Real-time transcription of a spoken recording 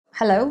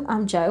Hello,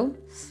 I'm Jo,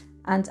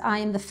 and I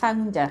am the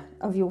founder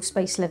of Your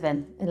Space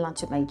Living in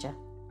Lanchard Major.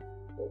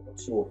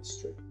 What's your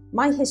history?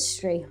 My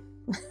history.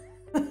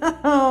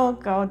 Oh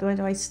God, where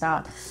do I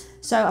start?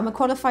 So I'm a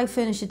qualified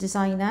furniture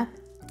designer,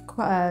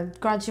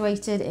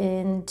 graduated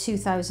in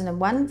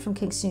 2001 from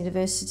Kingston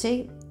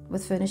University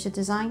with furniture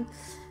design,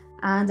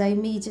 and I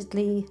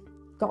immediately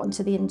got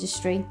into the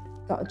industry,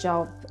 got a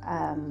job.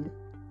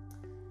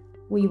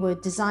 We were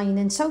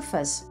designing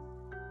sofas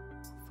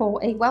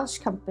for a Welsh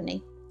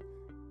company.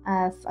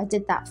 I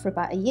did that for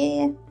about a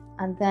year,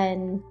 and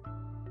then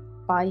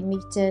by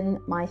meeting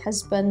my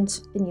husband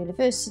in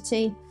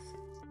university,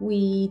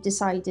 we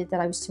decided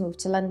that I was to move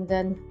to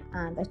London,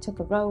 and I took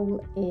a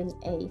role in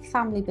a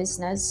family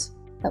business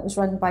that was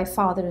run by a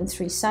father and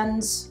three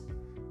sons,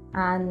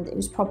 and it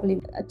was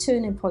probably a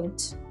turning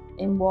point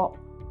in what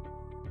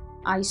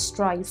I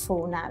strive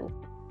for now.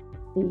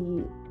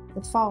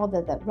 The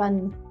father that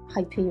ran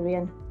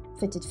Hyperion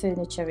Fitted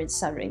Furniture in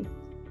Surrey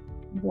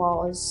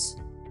was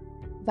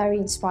very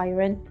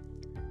inspiring.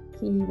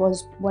 He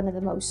was one of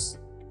the most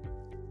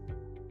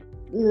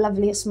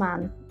loveliest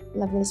men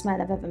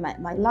I've ever met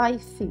in my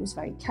life. He was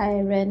very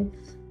caring,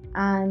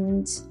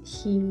 and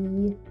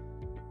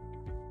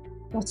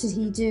what did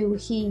he do?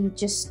 He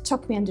just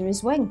took me under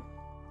his wing.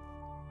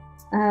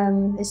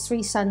 His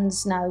three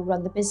sons now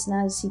run the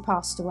business. He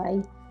passed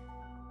away,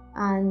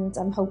 and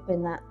I'm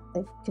hoping that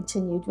they've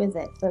continued with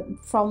it. But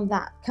from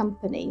that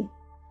company,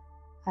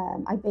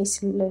 I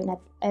basically learned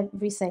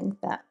everything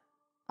that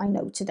I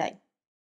know today.